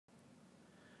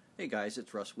Hey guys,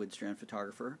 it's Russ Woodstrand,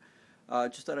 photographer.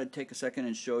 Just thought I'd take a second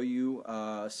and show you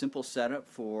a simple setup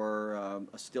for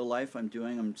a still life I'm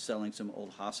doing. I'm selling some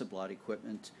old Hasselblad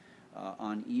equipment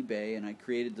on eBay, and I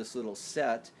created this little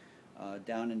set.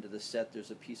 Down into the set there's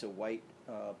a piece of white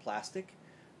plastic,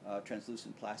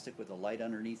 translucent plastic with a light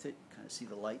underneath it. Kind of see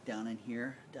the light down in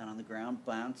here, down on the ground,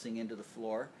 bouncing into the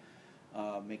floor,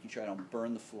 making sure I don't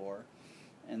burn the floor.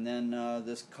 And then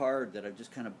this card that I've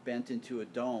just kind of bent into a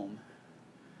dome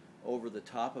over the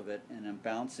top of it, and I'm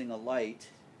bouncing a light,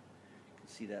 you can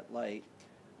see that light,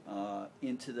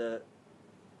 into the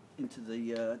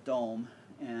dome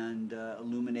and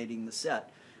illuminating the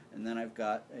set. And then I've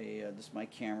got this is my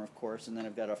camera, of course, and then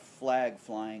I've got a flag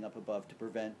flying up above to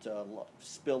prevent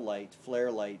spill light,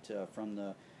 flare light from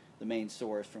the main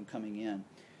source from coming in.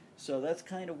 So that's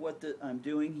kind of what I'm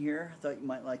doing here. I thought you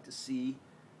might like to see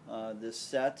this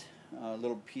set. A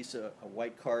little piece of a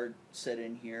white card set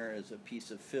in here as a piece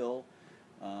of fill.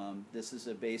 This is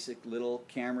a basic little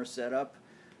camera setup.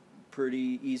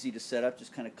 Pretty easy to set up.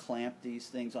 Just kind of clamp these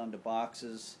things onto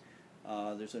boxes.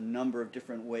 There's a number of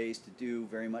different ways to do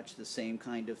very much the same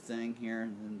kind of thing here.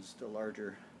 And then just a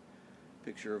larger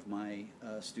picture of my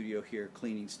studio here,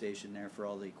 cleaning station there for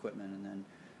all the equipment. And then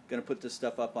going to put this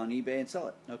stuff up on eBay and sell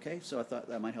it. Okay, so I thought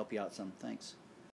that might help you out some. Thanks.